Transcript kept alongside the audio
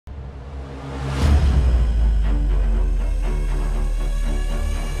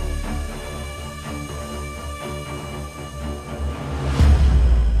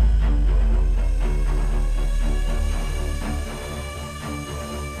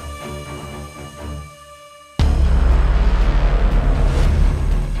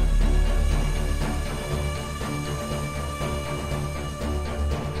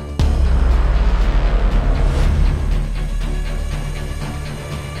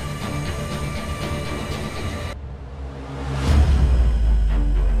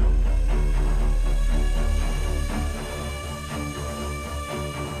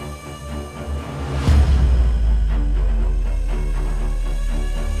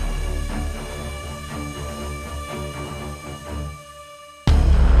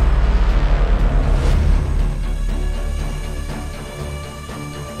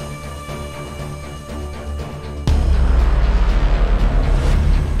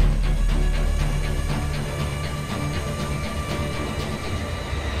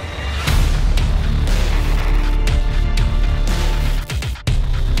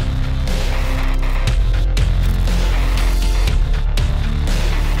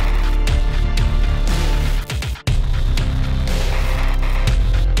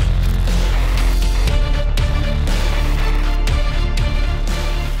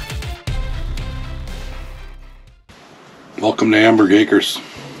Welcome to Amberg Acres.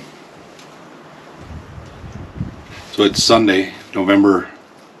 So it's Sunday, November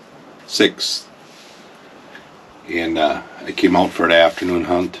 6th, and I came out for the afternoon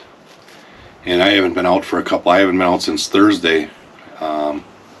hunt, and I haven't been out since Thursday.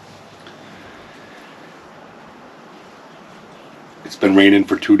 It's been raining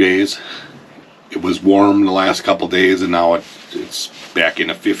for 2 days. It was warm the last couple days, and now it's back in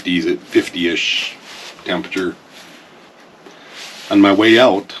the 50s, at 50-ish temperature. On my way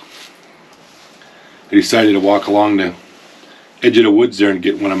out, I decided to walk along the edge of the woods there and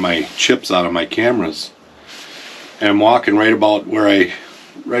get one of my chips out of my cameras. And I'm walking right about where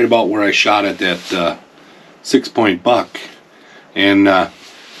I shot at that 6-point buck, and all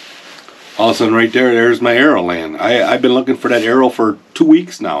of a sudden, right there's my arrow laying. I've been looking for that arrow for 2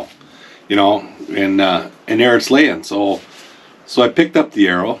 weeks now, you know, and there it's laying. So I picked up the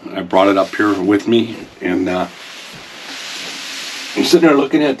arrow. I brought it up here with me, and I'm sitting there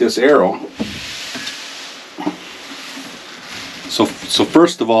looking at this arrow. So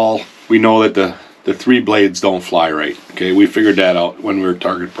first of all, we know that the 3 blades don't fly right. Okay, we figured that out when we were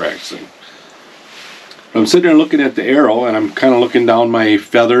target practicing. But I'm sitting there looking at the arrow, and I'm kind of looking down my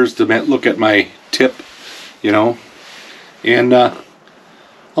feathers to look at my tip, you know. And all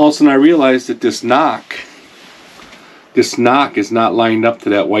of a sudden I realized that this knock is not lined up to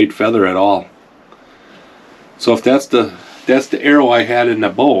that white feather at all. So if that's the arrow I had in the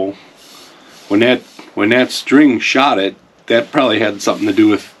bow, when that string shot it, that probably had something to do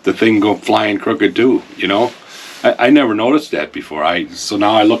with the thing go flying crooked too, you know. I never noticed that before. So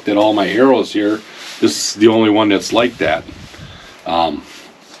now I looked at all my arrows here. This is the only one that's like that. Of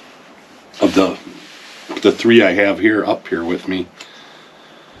the 3 I have here up here with me.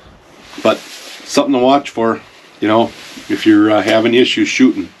 But something to watch for, you know, if you're having issues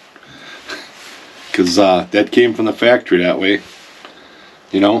shooting, because that came from the factory that way,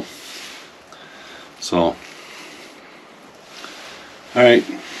 you know. So, all right.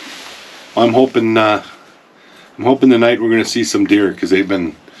 Well, I'm hoping tonight we're going to see some deer, because they've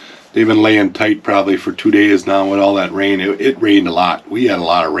been laying tight probably for 2 days now with all that rain. It rained a lot. We had a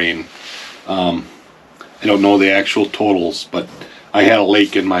lot of rain. I don't know the actual totals, but I had a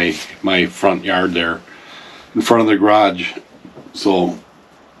lake in my front yard there, in front of the garage. So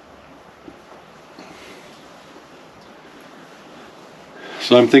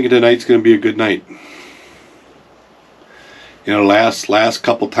I'm thinking tonight's going to be a good night. You know, last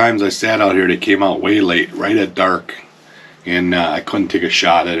couple times I sat out here, they came out way late, right at dark, and I couldn't take a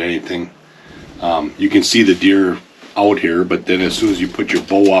shot at anything. You can see the deer out here, but then as soon as you put your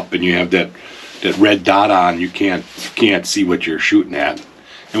bow up and you have that red dot on, you can't see what you're shooting at.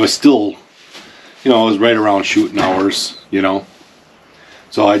 It was still, you know, it was right around shooting hours, you know.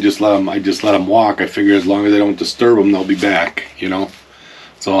 So I just let them walk. I figure as long as I don't disturb them, they'll be back, you know.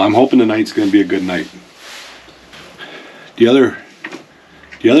 So I'm hoping tonight's going to be a good night. The other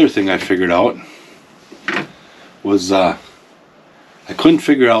thing I figured out was I couldn't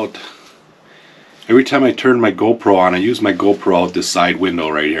figure out, every time I turned my GoPro on, I used my GoPro out this side window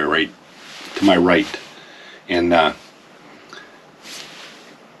right here, right to my right, and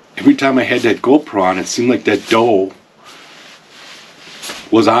every time I had that GoPro on, it seemed like that doe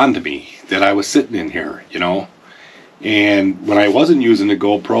was on to me, that I was sitting in here, you know. And when I wasn't using the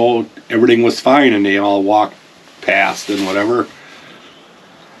GoPro, everything was fine, and they all walked past and whatever.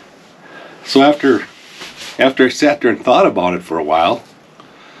 So after I sat there and thought about it for a while,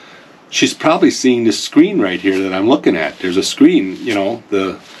 she's probably seeing this screen right here that I'm looking at. There's a screen, you know,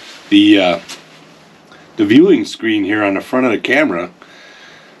 the viewing screen here on the front of the camera.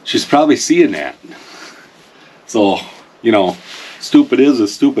 She's probably seeing that. So, you know, stupid is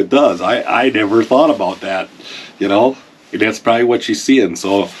as stupid does. I never thought about that, you know. And that's probably what she's seeing.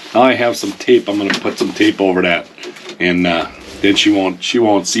 So now I have some tape. I'm going to put some tape over that, and then she won't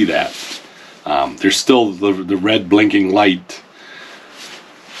see that. There's still the red blinking light.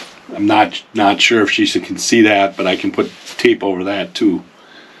 I'm not sure if she can see that, but I can put tape over that too.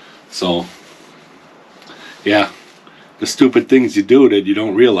 So yeah, the stupid things you do that you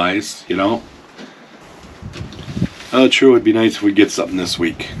don't realize, you know. It sure would be nice if we get something this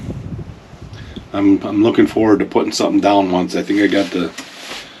week. I'm looking forward to putting something down once. I think I got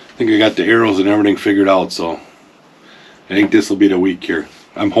the arrows and everything figured out, so I think this will be the week here.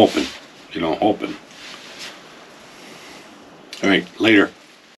 I'm hoping, you know, hoping. All right, later.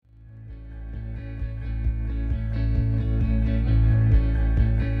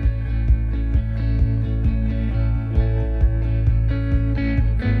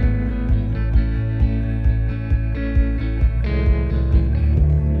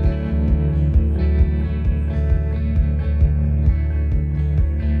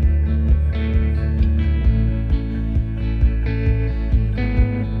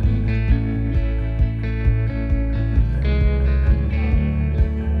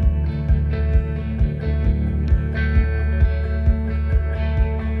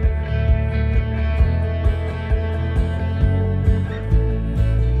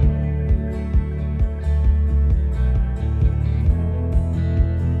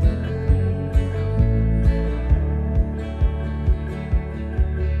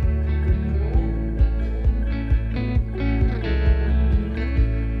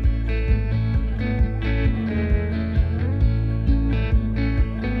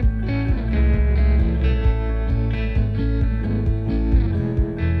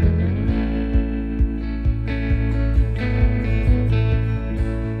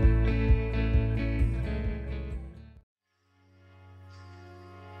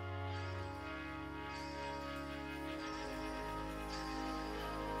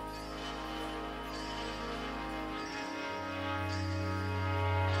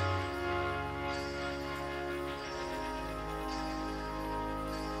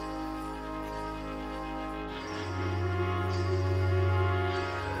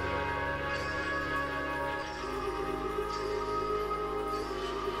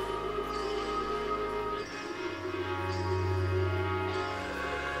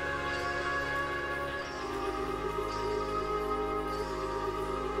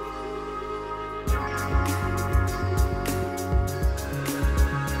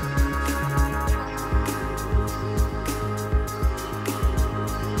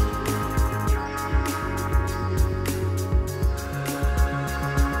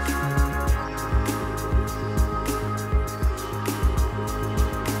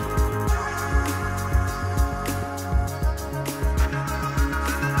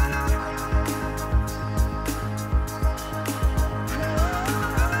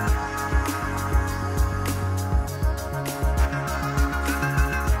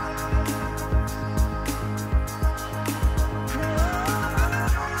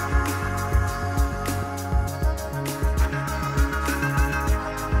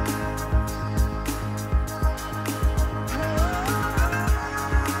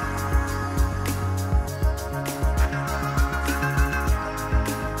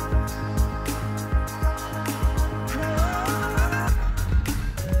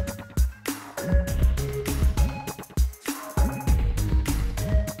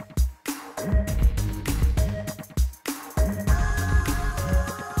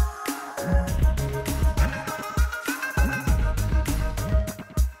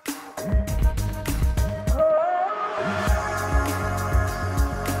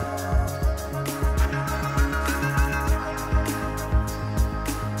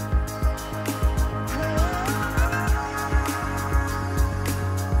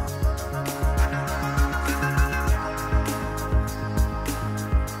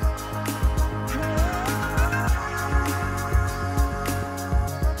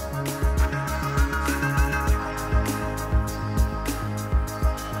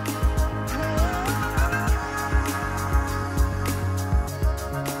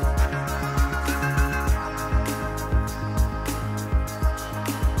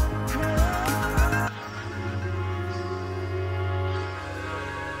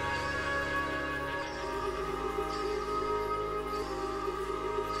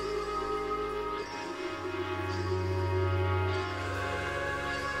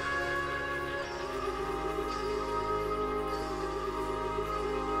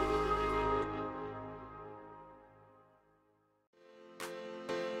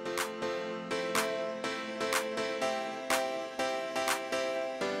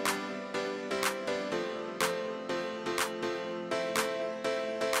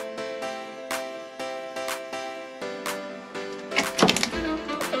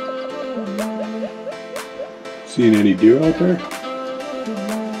 Seeing any deer out there?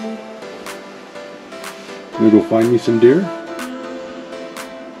 Gonna go find me some deer?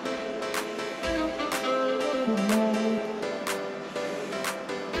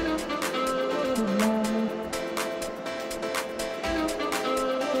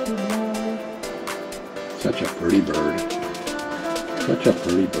 Such a pretty bird. Such a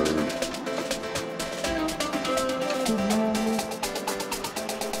pretty bird.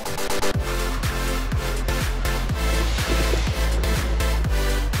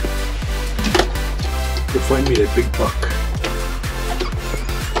 Go find me that big buck.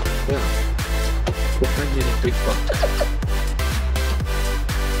 Yeah. Go find me that big buck.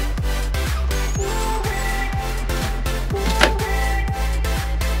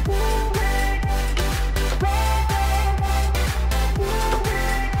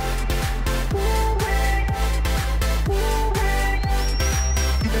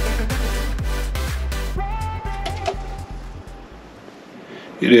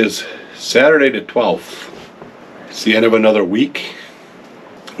 It is Saturday the 12th. It's the end of another week.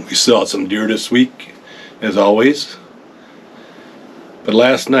 We saw some deer this week, as always. But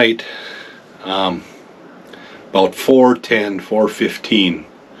last night, about 4:10, 4:15,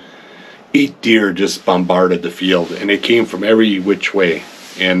 8 deer just bombarded the field, and they came from every which way.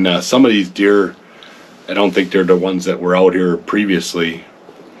 And some of these deer, I don't think they're the ones that were out here previously.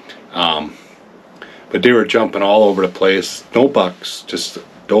 But they were jumping all over the place. No bucks, just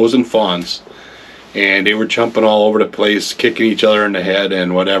does and fawns. And they were jumping all over the place, kicking each other in the head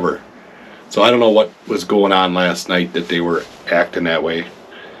and whatever. So I don't know what was going on last night that they were acting that way.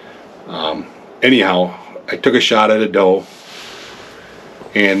 Anyhow, I took a shot at a doe.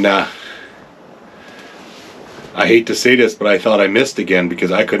 And I hate to say this, but I thought I missed again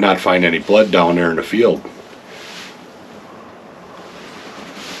because I could not find any blood down there in the field.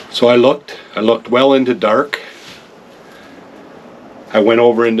 So I looked well into dark. I went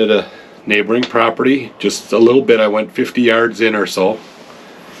over into the neighboring property, just a little bit. I went 50 yards in or so,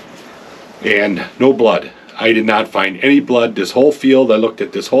 and no blood. I did not find any blood. This whole field, I looked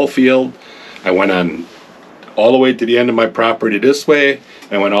at this whole field. I went on all the way to the end of my property this way.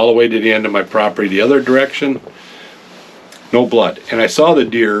 I went all the way to the end of my property the other direction. No blood. And I saw the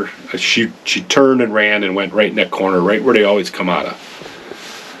deer. She turned and ran and went right in that corner, right where they always come out of.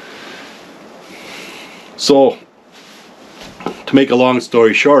 So, to make a long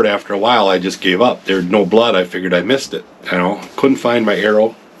story short, after a while I just gave up. There's no blood. I figured I missed it. You know, couldn't find my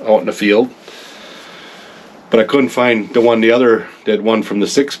arrow out in the field, but I couldn't find the other one from the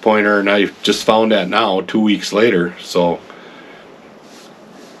 6-pointer, and I just found that now 2 weeks later. So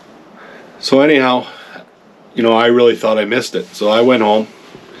anyhow, you know, I really thought I missed it. So I went home,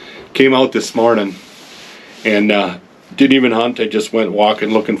 came out this morning, and didn't even hunt. I just went walking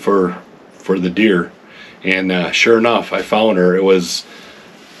looking for the deer. And sure enough, I found her. It was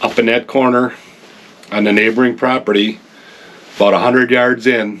up in that corner on the neighboring property, about 100 yards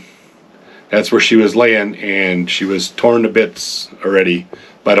in. That's where she was laying, and she was torn to bits already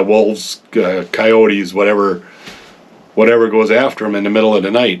by the wolves, coyotes, whatever goes after them in the middle of the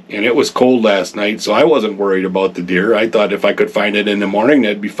night. And it was cold last night, so I wasn't worried about the deer. I thought if I could find it in the morning,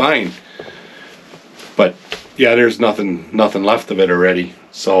 that'd be fine. But yeah, there's nothing left of it already.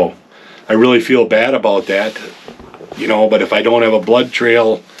 So I really feel bad about that, you know, but if I don't have a blood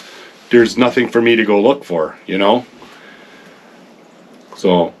trail, there's nothing for me to go look for, you know.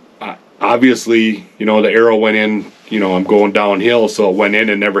 So obviously, you know, the arrow went in, you know, I'm going downhill, so it went in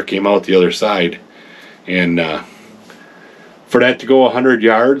and never came out the other side. And for that to go 100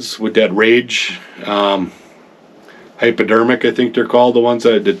 yards with that rage, hypodermic, I think they're called, the ones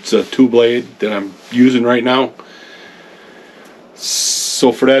that it's a 2-blade that I'm using right now.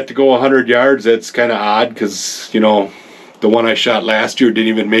 So for that to go 100 yards, that's kind of odd, because, you know, the one I shot last year didn't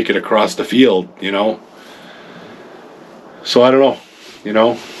even make it across the field, you know. So I don't know, you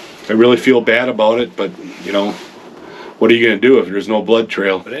know. I really feel bad about it, but, you know, what are you going to do if there's no blood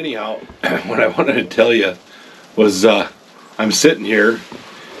trail? But anyhow, what I wanted to tell you was I'm sitting here,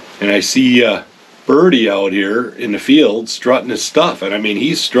 and I see Birdie out here in the field strutting his stuff. And I mean,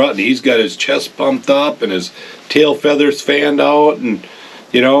 he's strutting. He's got his chest pumped up and his tail feathers fanned out, and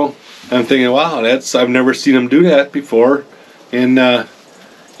you know, I'm thinking, wow, I've never seen him do that before. And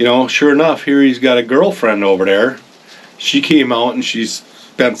you know, sure enough, here he's got a girlfriend over there. She came out and she's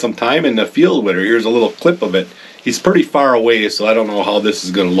spent some time in the field with her. Here's a little clip of it. He's pretty far away, so I don't know how this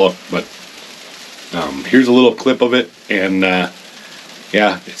is going to look, but here's a little clip of it, and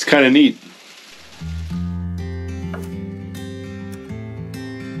yeah, it's kind of neat.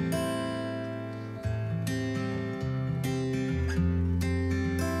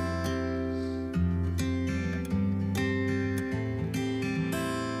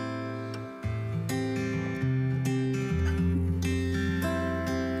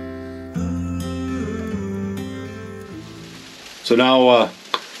 So now,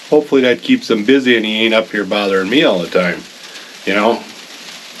 hopefully that keeps him busy and he ain't up here bothering me all the time, you know.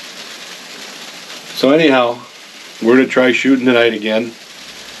 So anyhow, we're gonna try shooting tonight again,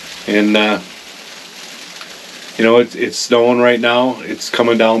 and you know, it's snowing right now. It's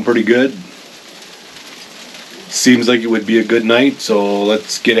coming down pretty good. Seems like it would be a good night, so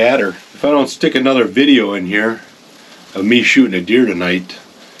let's get at her. If I don't stick another video in here of me shooting a deer tonight,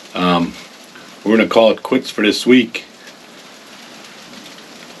 we're gonna call it quits for this week.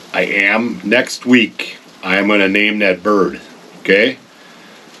 Next week I am gonna name that bird. Okay?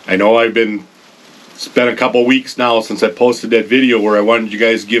 I know it's been a couple weeks now since I posted that video where I wanted you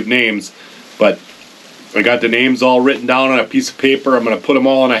guys to give names, but I got the names all written down on a piece of paper. I'm gonna put them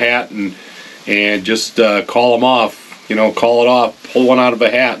all in a hat and just call them off. You know, call it off. Pull one out of a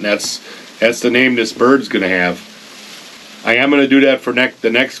hat, and that's the name this bird's gonna have. I am gonna do that for the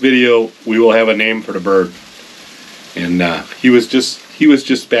next video. We will have a name for the bird. And he was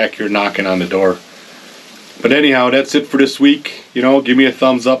just back here knocking on the door. But anyhow, that's it for this week. You know, give me a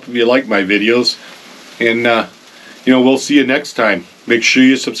thumbs up if you like my videos, and you know, we'll see you next time. Make sure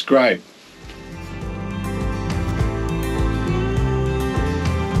you subscribe.